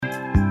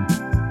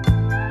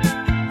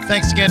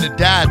thanks again to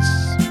Dad's.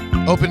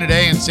 Open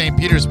today in St.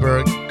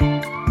 Petersburg.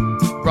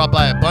 Brought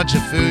by a bunch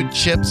of food,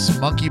 chips,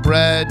 monkey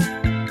bread,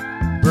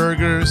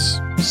 burgers,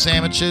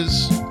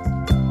 sandwiches.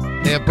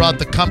 They have brought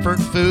the comfort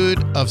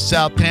food of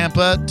South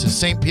Tampa to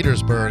St.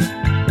 Petersburg.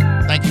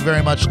 Thank you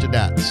very much to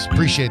Dad's.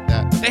 Appreciate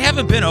that. They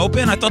haven't been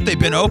open? I thought they'd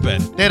been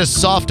open. They had a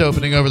soft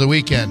opening over the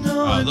weekend.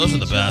 Oh, those are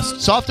the best.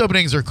 Soft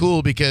openings are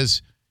cool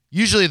because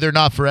usually they're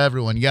not for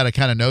everyone. You got to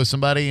kind of know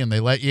somebody, and they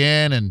let you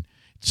in, and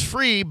it's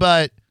free,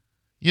 but,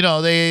 you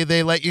know,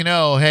 they let you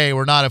know, hey,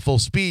 we're not at full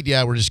speed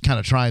yet. We're just kind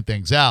of trying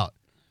things out.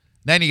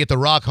 Then you get the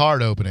rock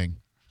hard opening,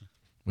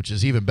 which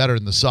is even better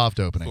than the soft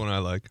opening. That's the one I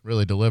like.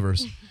 Really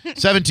delivers.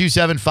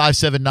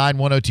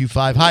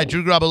 727-579-1025. Hi,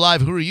 Drew Garabo Live.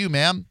 Who are you,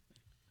 ma'am?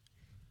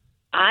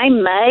 I'm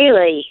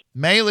Maylee.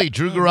 Maylee,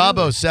 Drew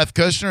Garabo, Seth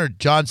Kushner,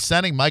 John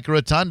Senning, Mike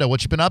Rotunda.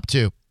 What you been up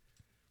to?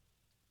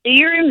 Do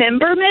you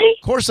remember me?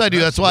 Of course I do.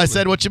 That's why I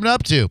said what you been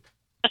up to.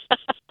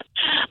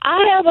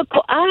 I have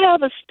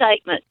a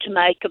statement to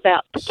make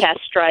about the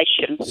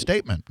castration.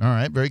 Statement. All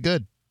right, very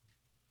good.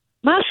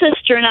 My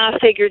sister and I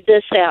figured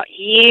this out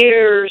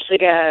years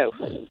ago.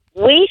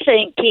 We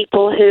think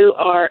people who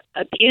are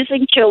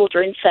abusing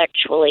children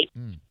sexually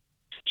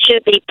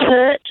should be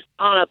put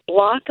on a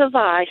block of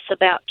ice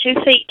about 2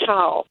 feet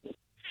tall.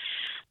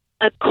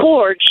 A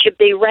cord should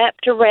be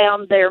wrapped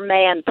around their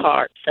man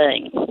part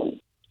thing.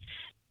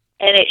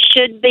 And it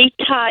should be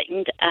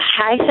tightened a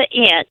half an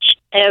inch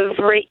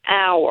every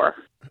hour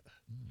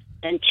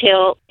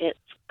until it's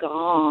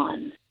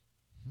gone.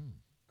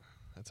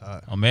 That's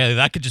hot. Oh, man,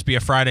 that could just be a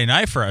Friday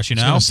night for us, you I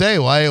was know? gonna say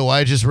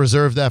why just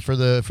reserve that for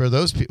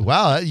those people?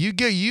 Wow, you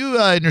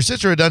and your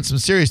sister have done some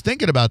serious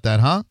thinking about that,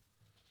 huh?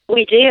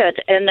 We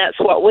did, and that's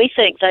what we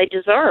think they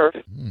deserve.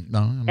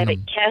 No, Have it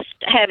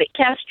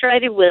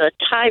castrated with a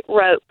tight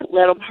rope.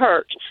 Let them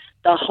hurt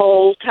the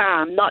whole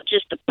time, not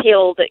just a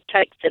pill that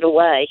takes it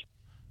away.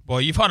 Boy,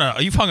 you've hung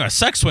a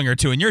sex swing or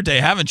two in your day,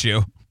 haven't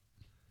you?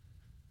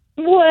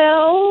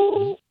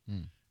 Well,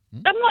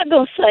 I'm not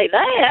going to say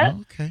that,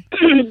 okay.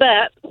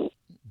 but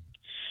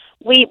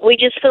we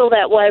just feel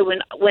that way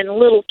when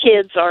little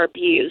kids are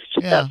abused.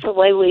 Yeah. That's the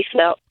way we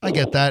felt. I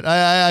get that.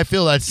 I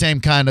feel that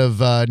same kind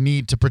of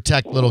need to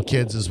protect little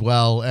kids as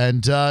well,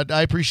 and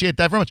I appreciate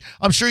that very much.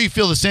 I'm sure you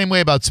feel the same way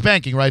about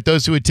spanking, right?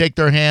 Those who would take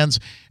their hands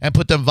and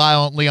put them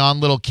violently on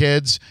little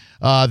kids,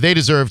 they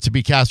deserve to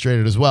be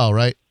castrated as well,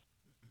 right?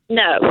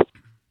 No.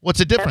 What's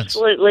the difference?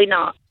 Absolutely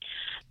not.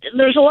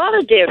 There's a lot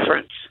of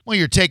difference. Well,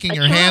 you're taking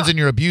your hands and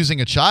you're abusing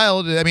a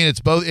child. I mean,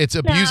 it's both. It's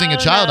abusing a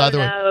child either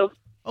way. No.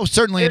 Oh,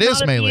 certainly it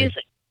is, Maylee.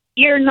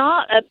 You're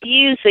not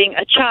abusing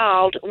a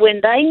child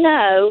when they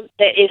know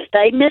that if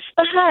they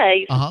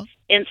misbehave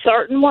in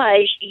certain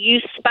ways, you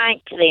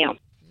spank them.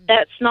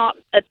 That's not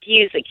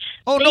abusing.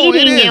 Oh, no,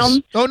 it is.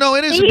 Them, Oh, no,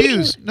 it is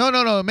abuse. No,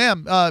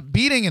 ma'am.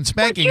 Beating and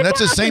spanking, that's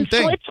the same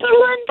thing.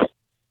 Switzerland,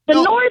 the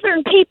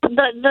northern people,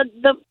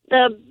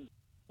 the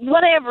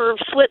whatever,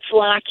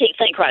 Switzerland, I can't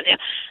think right now.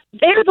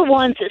 They're the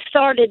ones that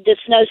started this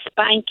no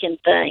spanking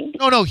thing.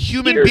 No,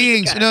 human years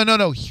beings. ago.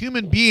 No,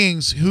 human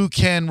beings who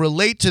can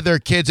relate to their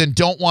kids and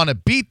don't want to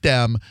beat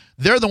them.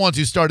 They're the ones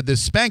who started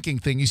this spanking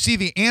thing. You see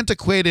the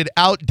antiquated,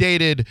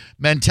 outdated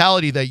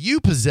mentality that you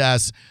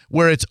possess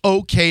where it's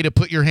okay to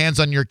put your hands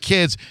on your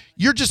kids.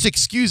 You're just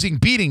excusing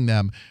beating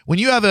them. When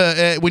you have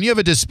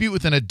a dispute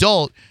with an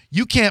adult,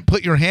 you can't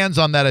put your hands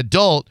on that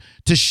adult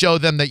to show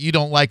them that you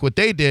don't like what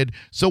they did.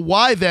 So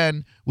why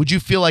then would you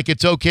feel like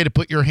it's okay to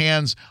put your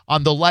hands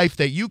on the life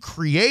that you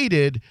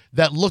created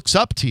that looks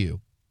up to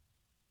you?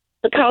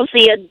 Because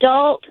the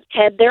adult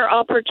had their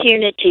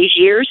opportunities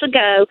years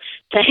ago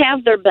to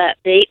have their butt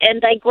beat,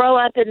 and they grow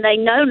up and they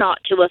know not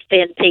to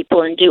offend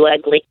people and do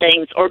ugly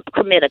things or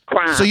commit a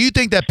crime. So you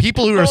think that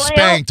people who are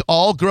spanked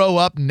all grow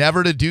up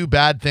never to do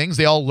bad things?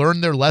 They all learn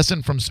their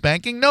lesson from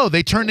spanking? No,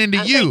 they turn into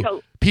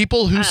you.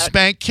 People who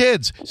spank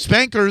kids.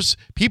 Spankers,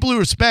 people who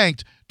are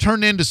spanked,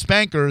 turn into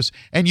spankers,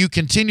 and you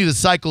continue the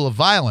cycle of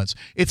violence.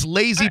 It's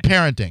lazy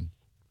parenting.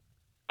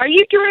 Are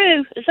you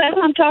Drew? Is that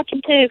who I'm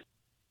talking to?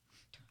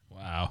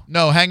 Wow.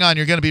 No, hang on.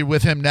 You're going to be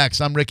with him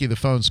next. I'm Ricky, the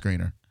phone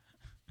screener.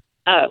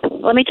 Oh,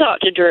 let me talk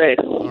to Drew.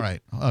 All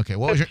right. Okay.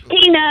 What was your...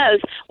 He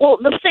knows. Well,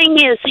 the thing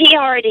is, he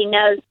already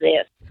knows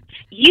this.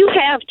 You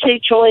have two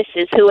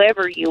choices,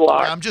 whoever you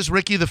are. I'm just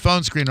Ricky, the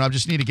phone screener. I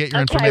just need to get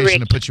your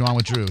information and put you on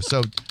with Drew.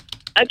 So,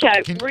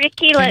 okay,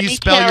 Ricky, let me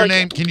spell your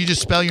name? you. Can you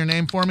just spell your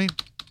name for me?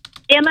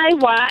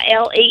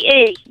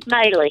 Maylee.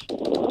 Maylee.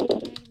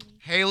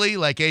 Haley,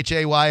 like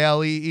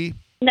Haylee?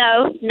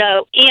 No,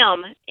 Maylee.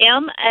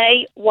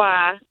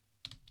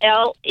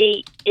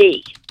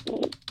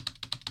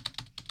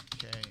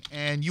 Okay,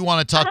 and you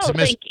want to talk I to don't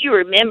Miss? think you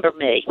remember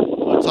me.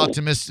 Talk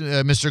to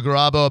Mr.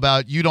 Garabo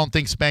about you don't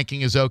think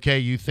spanking is okay.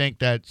 You think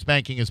that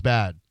spanking is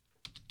bad.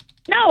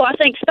 No, I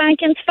think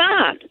spanking's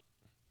fine.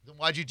 Then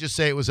why'd you just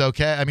say it was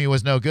okay? I mean, it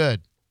was no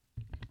good.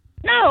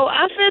 No,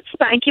 I said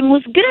spanking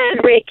was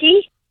good,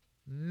 Ricky.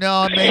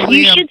 No, maybe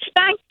you should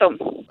spank them.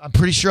 I'm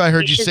pretty sure I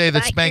heard you should say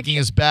that spank spanking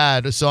is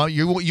bad. So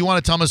you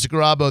want to tell Mr.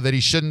 Garabo that he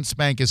shouldn't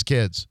spank his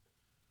kids?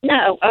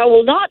 No, I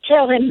will not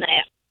tell him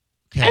that.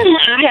 Okay.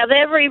 I have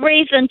every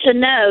reason to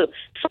know.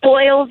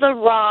 Spoil the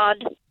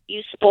rod,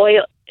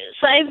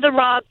 save the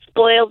rod,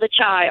 spoil the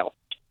child.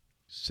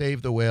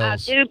 Save the I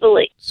whales. do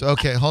believe. So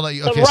okay, hold on.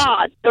 The Okay, so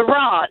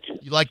rod.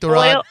 you like the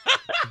rod?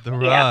 The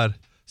rod.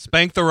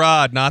 Spank the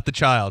rod, not the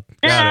child.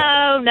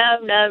 Got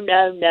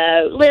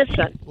No.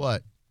 Listen,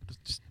 What?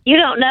 you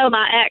don't know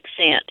my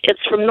accent. It's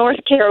from North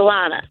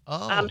Carolina.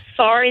 Oh. I'm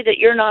sorry that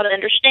you're not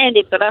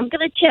understanding, but I'm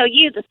going to tell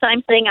you the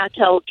same thing I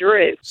told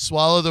Drew.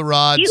 Swallow the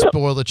rod, You-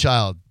 spoil the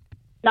child.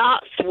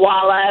 Not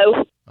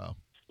swallow. Oh.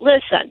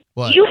 Listen,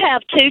 What? you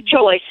have two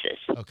choices.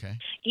 Okay.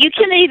 You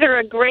can either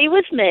agree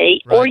with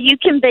me or Right. you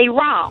can be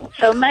wrong.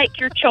 So make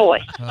your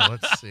choice. Oh,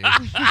 let's see.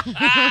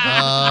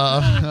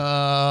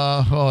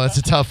 That's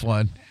a tough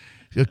one.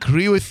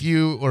 Agree with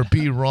you or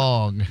be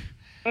wrong.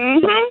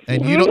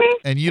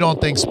 And you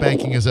don't think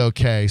spanking is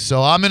okay.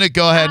 So I'm going to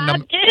go ahead and I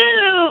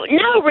do.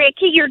 No,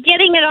 Ricky, you're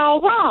getting it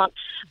all wrong.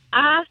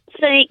 I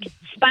think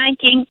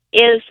spanking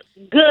is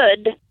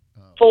good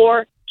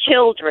for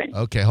children.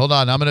 okay, hold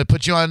on. I'm going to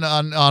put you on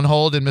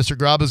hold, and Mr.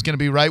 Grab is going to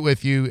be right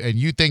with you, and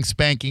you think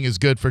spanking is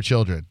good for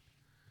children.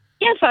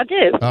 Yes, I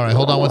do. All right,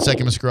 hold on 1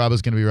 second. Mr. Grab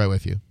is going to be right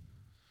with you.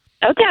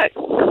 Okay.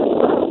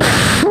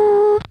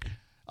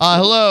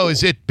 Hello,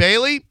 is it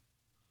Bailey?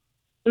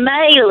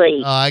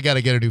 Maylee. I got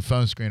to get a new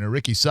phone screener.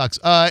 Ricky sucks.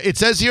 It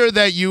says here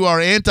that you are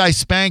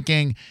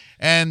anti-spanking,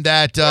 and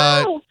that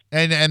No.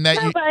 and that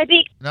No, you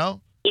baby.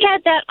 no. He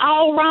had that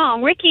all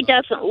wrong. Ricky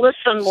doesn't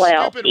listen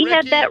well. Stupid He had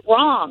Ricky. that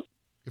wrong.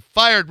 You're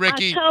fired,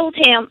 Ricky. I told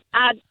him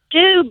I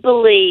do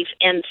believe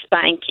in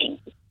spanking.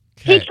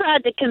 He Okay.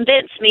 tried to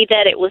convince me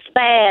that it was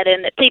bad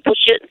and that people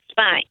shouldn't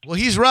spank. Well,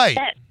 he's right.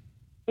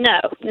 No,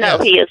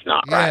 Yes. he is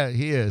not right. Yeah,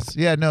 he is.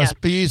 Yeah, no, Yeah.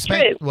 he's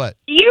spank. True. What?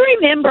 Do you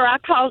remember I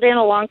called in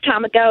a long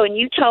time ago and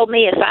you told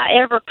me if I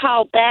ever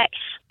called back,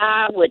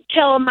 I would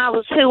tell them I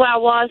was who I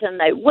was and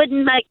they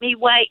wouldn't make me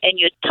wait and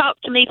you'd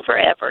talk to me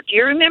forever. Do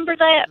you remember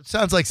that? It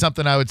sounds like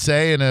something I would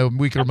say in a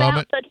weaker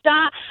moment.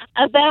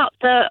 About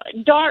the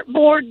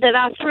dartboard that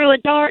I threw a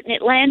dart and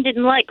it landed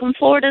in Lakeland,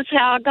 Florida is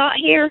how I got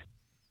here?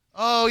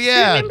 Oh Do you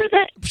yeah, remember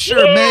that?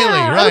 Sure, yeah,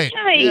 Mailey, right.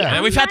 Okay. Yeah.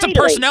 And we've had some Mailey.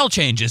 personnel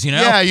changes, you know?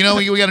 yeah. You know,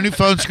 we got a new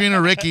phone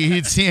screener, Ricky.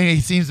 He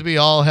seems to be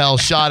all hell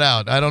shot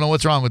out. I don't know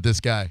what's wrong with this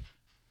guy.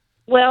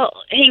 Well,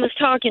 he was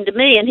talking to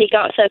me and he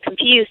got so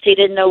confused he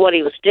didn't know what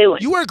he was doing.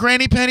 You wear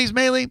granny panties,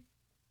 Mailey?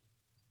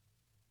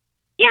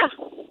 Yeah.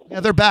 Yeah,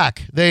 they're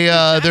back. They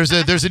there's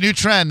a new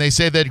trend. They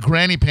say that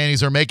granny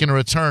panties are making a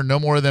return. No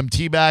more of them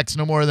T-backs.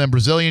 No more of them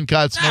Brazilian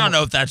cuts. I don't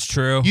know if that's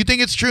true. You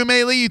think it's true,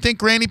 Mailey? You think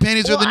granny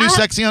panties are the new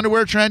sexy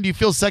underwear trend? Do you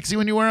feel sexy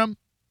when you wear them?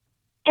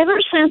 Ever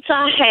since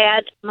I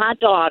had my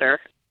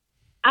daughter,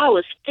 I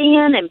was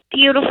thin and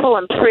beautiful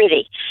and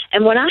pretty.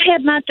 And when I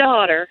had my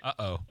daughter,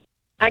 Uh-oh.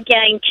 I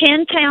gained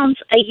 10 pounds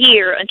a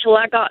year until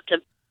I got to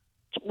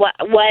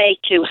way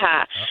too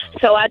high.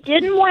 So I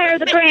didn't wear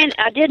the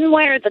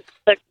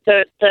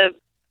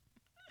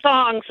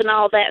thongs and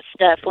all that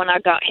stuff when I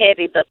got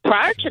heavy. But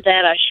prior to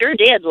that, I sure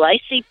did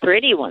lacy,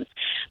 pretty ones.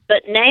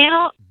 But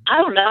now, I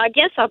don't know. I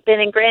guess I've been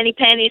in granny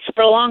panties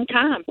for a long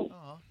time.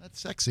 Oh, that's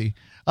sexy.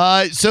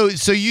 So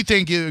you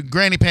think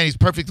granny panties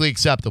perfectly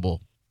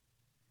acceptable?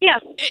 Yeah.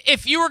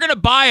 If you were going to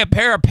buy a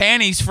pair of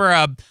panties for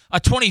a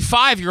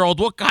 25-year-old,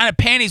 what kind of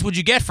panties would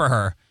you get for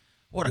her?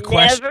 What a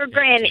question. Never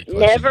granny, Question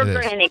never it is.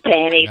 granny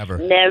panties. Never.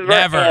 Never.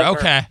 Ever.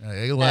 Okay.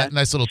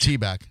 Nice little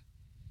T-back.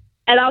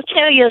 And I'll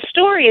tell you a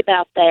story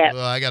about that.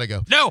 Well, I gotta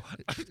go. No.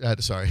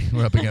 Sorry,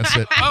 we're up against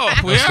it. Oh,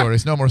 No we are?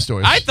 stories. No more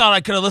stories. I thought I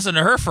could have listened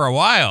to her for a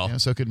while. Yeah,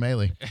 so could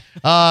Mailey.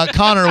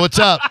 Connor, what's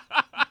up?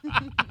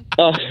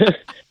 Oh,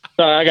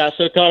 sorry, I got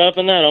so caught up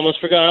in that, I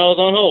almost forgot I was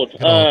on hold.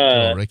 Good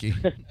old Ricky.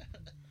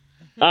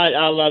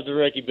 I love the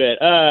Ricky bit.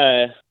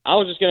 I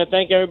was just going to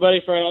thank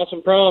everybody for an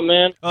awesome prom,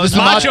 man. Oh, it's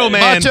Macho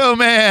Man. Macho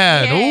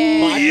Man.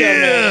 Ooh, Macho yeah.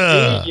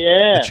 Man.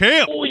 Yeah. The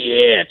champ. Oh,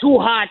 yeah. Too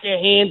hot to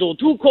handle.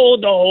 Too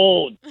cold to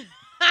hold.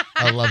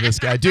 I love this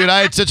guy. Dude, I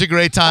had such a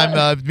great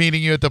time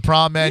meeting you at the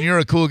prom, man. You're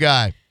a cool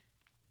guy.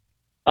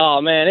 Oh,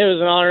 man, it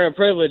was an honor and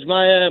privilege.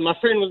 My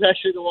friend was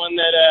actually the one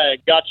that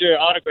got your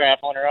autograph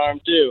on her arm,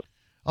 too.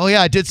 Oh,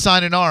 yeah, I did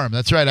sign an arm.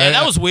 That's right. Yeah,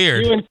 that was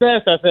weird. You and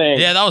Seth, I think.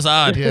 Yeah, that was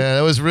odd. Yeah,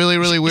 that was really,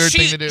 really weird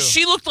thing to do.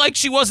 She looked like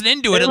she wasn't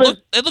into it. It was-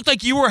 It looked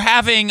like you were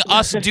having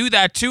us do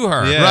that to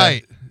her. Yeah.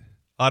 Right.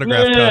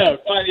 Autograph Yeah,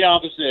 cup. quite the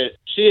opposite.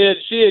 She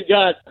had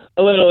got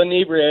a little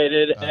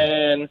inebriated,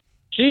 and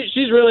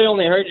she's really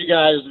only heard you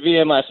guys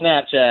via my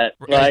Snapchat.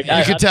 Like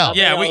You could tell.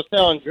 Yeah, I was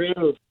telling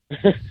Drew,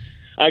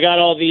 I got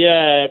all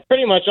the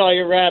pretty much all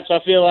your raps. I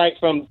feel like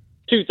from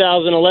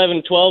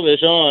 2011,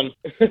 12ish on.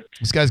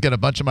 This guy's got a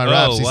bunch of my Oh,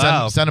 raps. He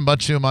wow. sent a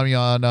bunch to him on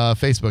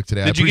Facebook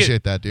today. I Did you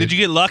appreciate that, dude. Did you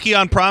get lucky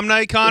on prom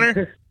night,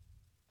 Connor?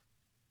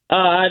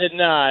 I did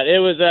not. It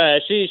was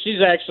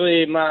she's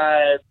actually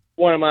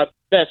one of my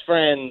best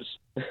friends'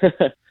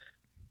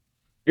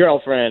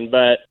 girlfriend,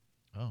 but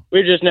Oh.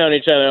 we've just known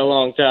each other a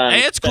long time. Hey,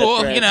 it's Best cool.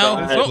 friends, You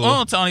know, so I- we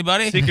won't tell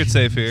anybody. Secret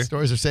safe here.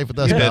 Stories are safe with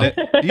us, You pal. hit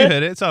it. You hit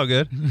it. It's all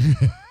good.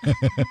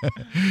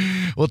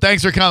 Well,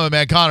 thanks for coming,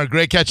 man. Connor,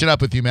 great catching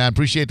up with you, man.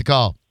 Appreciate the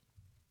call.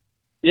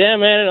 Yeah,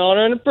 man, an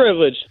honor and a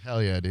privilege.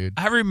 Hell yeah, dude.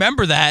 I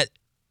remember that.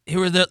 It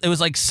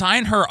was like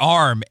sign her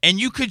arm, and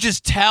you could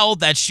just tell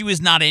that she was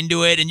not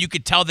into it, and you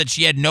could tell that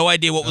she had no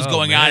idea what was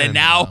going on. And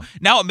now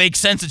it makes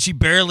sense that she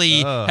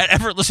barely had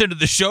ever listened to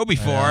the show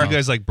before. You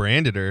guys like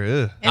branded her.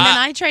 Ugh. And then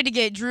I tried to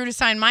get Drew to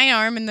sign my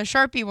arm, and the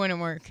Sharpie wouldn't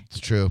work. It's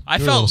true. I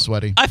You're felt a little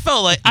sweaty. I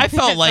felt like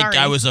Sorry.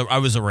 I was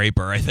a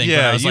raper. I think. Yeah,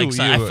 when I was like,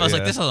 I was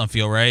like, yeah. this doesn't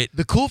feel right.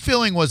 The cool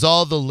feeling was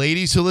all the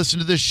ladies who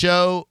listened to this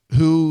show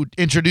who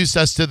introduced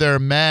us to their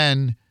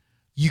men.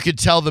 You could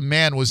tell the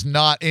man was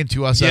not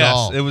into us at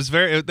all. It was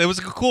it was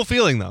a cool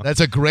feeling though. That's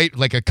a great,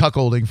 like a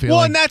cuckolding feeling.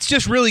 Well, and that's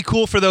just really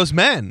cool for those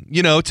men,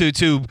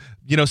 to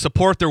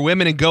support their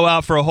women and go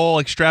out for a whole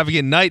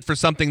extravagant night for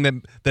something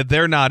that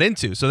they're not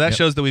into. So that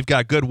shows that we've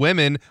got good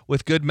women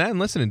with good men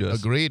listening to us.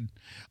 Agreed.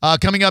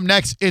 Coming up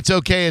next, it's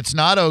okay, it's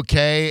not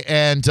okay.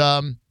 And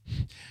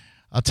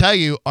I'll tell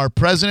you, our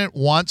president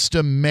wants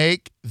to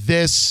make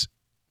this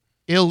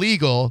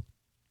illegal.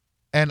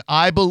 And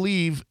I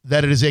believe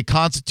that it is a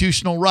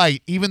constitutional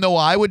right, even though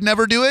I would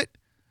never do it.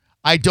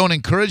 I don't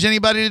encourage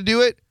anybody to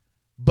do it,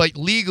 but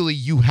legally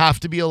you have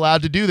to be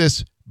allowed to do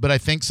this. But I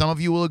think some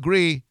of you will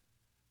agree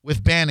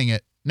with banning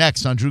it.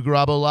 Next on Drew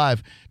Garabo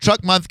Live.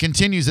 Truck Month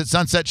continues at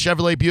Sunset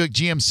Chevrolet Buick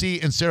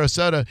GMC in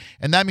Sarasota,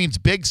 and that means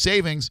big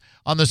savings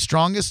on the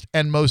strongest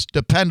and most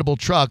dependable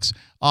trucks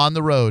on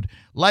the road,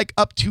 like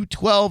up to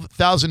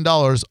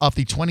 $12,000 off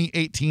the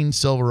 2018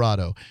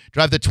 Silverado.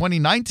 Drive the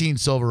 2019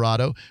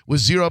 Silverado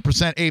with 0%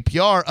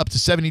 APR up to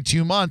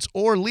 72 months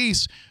or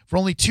lease for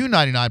only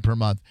 $299 per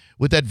month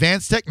with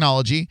advanced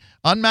technology,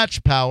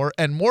 unmatched power,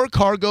 and more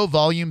cargo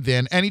volume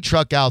than any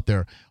truck out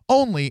there.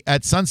 Only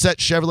at Sunset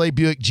Chevrolet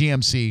Buick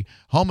GMC,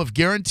 home of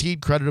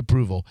guaranteed credit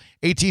approval.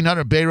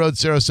 1800 Bay Road,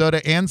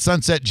 Sarasota, and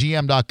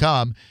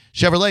sunsetgm.com.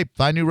 Chevrolet,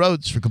 find new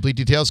roads. For complete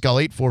details, call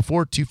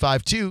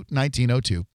 844-252-1902.